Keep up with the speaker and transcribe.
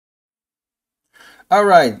All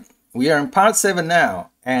right, we are in part 7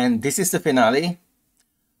 now, and this is the finale.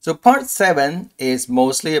 So part 7 is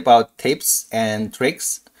mostly about tips and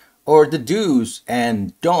tricks, or the do's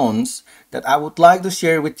and don'ts that I would like to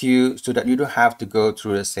share with you so that you don't have to go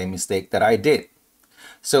through the same mistake that I did.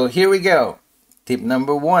 So here we go. Tip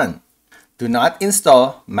number 1. Do not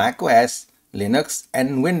install macOS, Linux,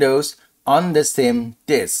 and Windows on the same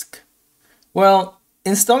disk. Well,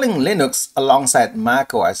 installing Linux alongside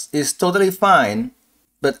macOS is totally fine,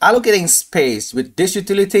 but allocating space with this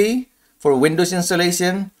utility for Windows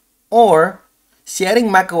installation or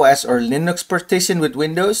sharing macOS or Linux partition with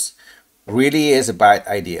Windows really is a bad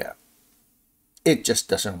idea. It just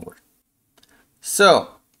doesn't work.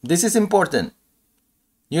 So, this is important.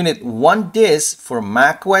 You need one disk for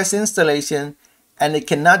macOS installation and it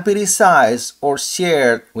cannot be resized or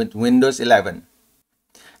shared with Windows 11.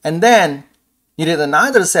 And then, you need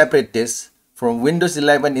another separate disk for Windows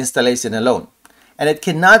 11 installation alone. And it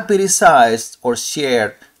cannot be resized or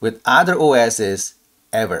shared with other OSs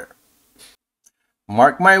ever.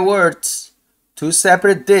 Mark my words, 2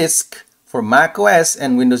 separate disks for macOS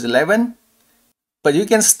and Windows 11, but you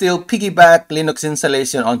can still piggyback Linux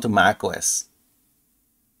installation onto macOS.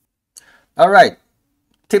 Alright,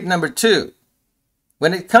 tip number 2.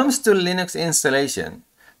 When it comes to Linux installation,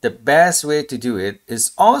 the best way to do it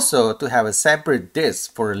is also to have a separate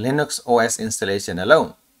disk for Linux OS installation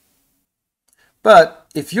alone. But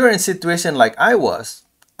if you're in a situation like I was,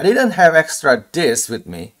 I didn't have extra disks with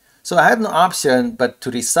me, so I had no option but to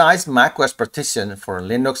resize macOS partition for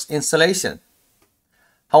Linux installation.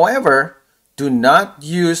 However, do not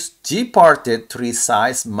use gparted to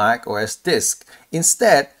resize macOS disk.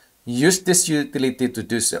 Instead, use this utility to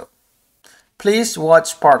do so. Please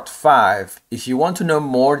watch part 5 if you want to know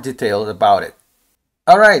more details about it.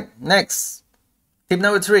 Alright, next. Tip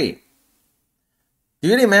number 3. Do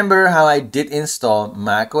you remember how I did install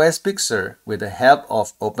macOS Big Sur with the help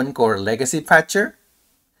of OpenCore Legacy Patcher?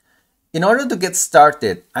 In order to get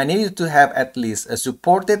started, I needed to have at least a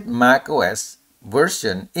supported macOS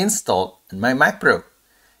version installed in my Mac Pro,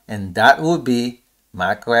 and that would be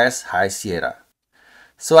macOS High Sierra.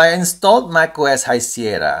 So I installed macOS High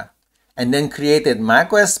Sierra and then created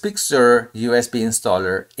macOS Big Sur USB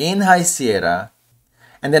installer in High Sierra,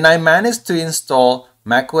 and then I managed to install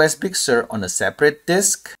macOS Big Sur on a separate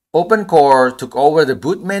disk. OpenCore took over the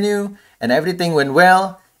boot menu and everything went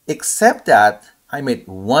well, except that I made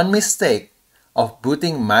one mistake of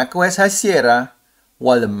booting macOS High Sierra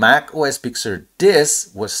while the macOS Big Sur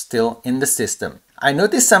disk was still in the system. I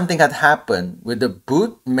noticed something had happened with the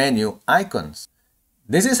boot menu icons.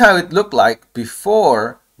 This is how it looked like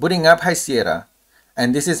before booting up High Sierra,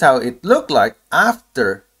 and this is how it looked like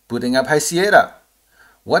after booting up High Sierra.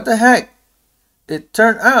 What the heck? It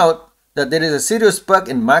turned out that there is a serious bug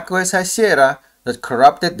in macOS High Sierra that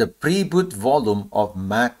corrupted the pre-boot volume of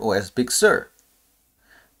macOS Big Sur.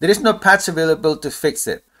 There is no patch available to fix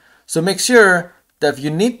it. So make sure that if you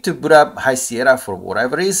need to boot up High Sierra for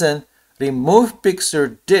whatever reason, remove Big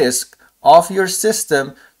Sur disk off your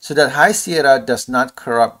system so that High Sierra does not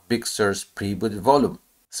corrupt Big Sur's pre-boot volume.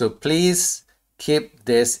 So please keep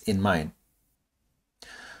this in mind.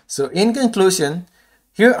 So in conclusion,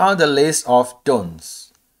 here are the list of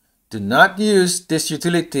don'ts. Do not use this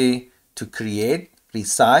utility to create,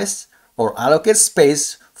 resize, or allocate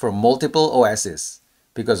space for multiple OSs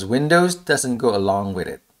because Windows doesn't go along with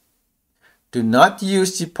it. Do not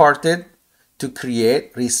use gparted to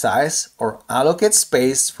create, resize, or allocate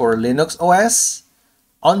space for Linux OS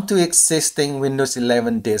onto existing Windows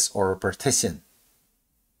 11 disk or partition.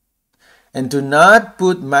 And do not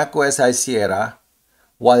boot macOS High Sierra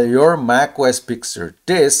while your macOS Big Sur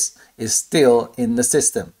disk is still in the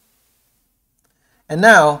system. And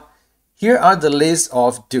now, here are the list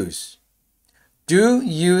of do's. Do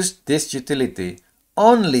use this utility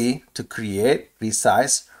only to create,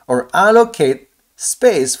 resize, or allocate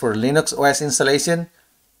space for Linux OS installation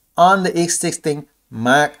on the existing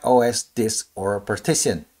Mac OS disk or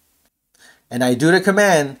partition. And I do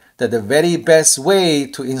recommend that the very best way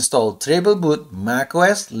to install triple boot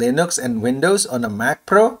macOS, Linux, and Windows on a Mac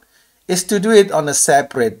Pro is to do it on a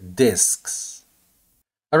separate disks.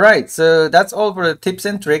 Alright, so that's all for the tips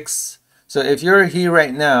and tricks. So if you're here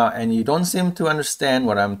right now and you don't seem to understand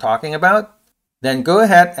what I'm talking about, then go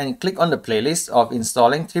ahead and click on the playlist of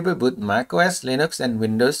installing triple boot macOS, Linux, and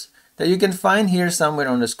Windows that you can find here somewhere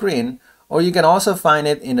on the screen, or you can also find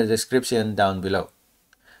it in the description down below.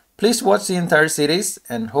 Please watch the entire series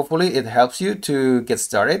and hopefully it helps you to get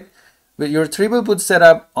started with your triple boot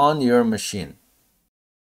setup on your machine.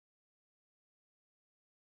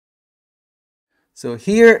 So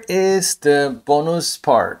here is the bonus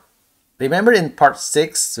part. Remember in part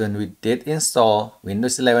 6 when we did install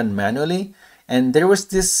Windows 11 manually, and there was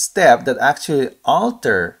this step that actually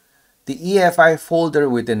altered the EFI folder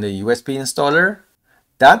within the USB installer?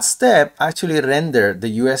 That step actually rendered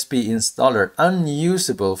the USB installer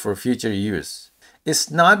unusable for future use.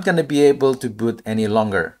 It's not going to be able to boot any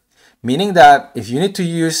longer, meaning that if you need to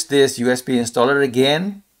use this USB installer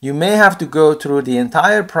again, you may have to go through the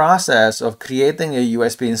entire process of creating a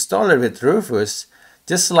USB installer with Rufus,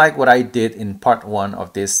 just like what I did in part 1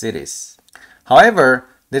 of this series. However,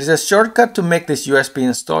 there is a shortcut to make this USB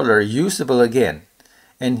installer usable again,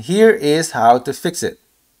 and here is how to fix it.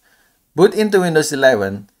 Boot into Windows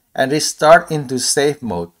 11 and restart into safe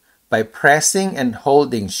mode by pressing and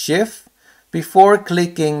holding Shift before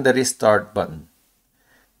clicking the restart button.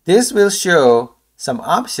 This will show some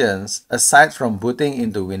options aside from booting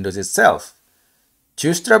into Windows itself.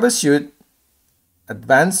 Choose Troubleshoot,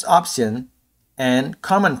 Advanced Option, and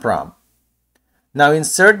Command Prompt. Now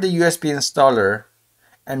insert the USB installer,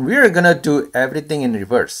 and we're gonna do everything in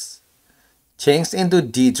reverse. Change into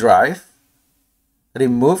D drive,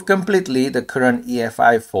 remove completely the current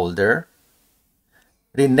EFI folder,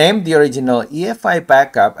 rename the original EFI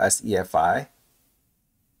backup as EFI,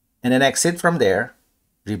 and then exit from there,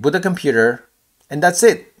 reboot the computer, and that's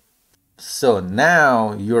it. So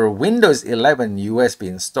now your Windows 11 USB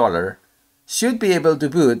installer should be able to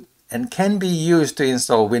boot and can be used to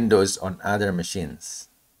install Windows on other machines.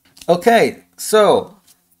 Okay, so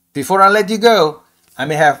before I let you go, I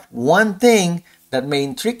may have one thing that may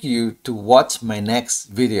intrigue you to watch my next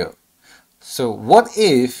video. So what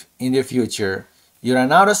if in the future you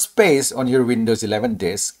run out of space on your Windows 11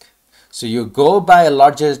 disk, so you go buy a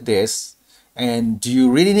larger disk, and do you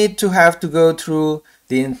really need to have to go through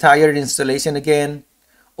the entire installation again?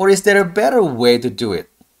 Or is there a better way to do it?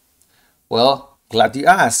 Well, glad you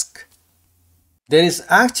asked. There is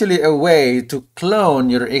actually a way to clone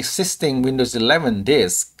your existing Windows 11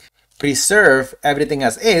 disk, preserve everything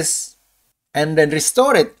as is, and then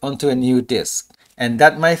restore it onto a new disk. And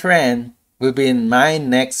that, my friend, will be in my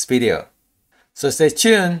next video. So stay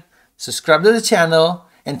tuned, subscribe to the channel,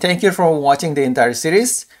 and thank you for watching the entire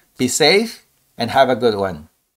series. Be safe and have a good one.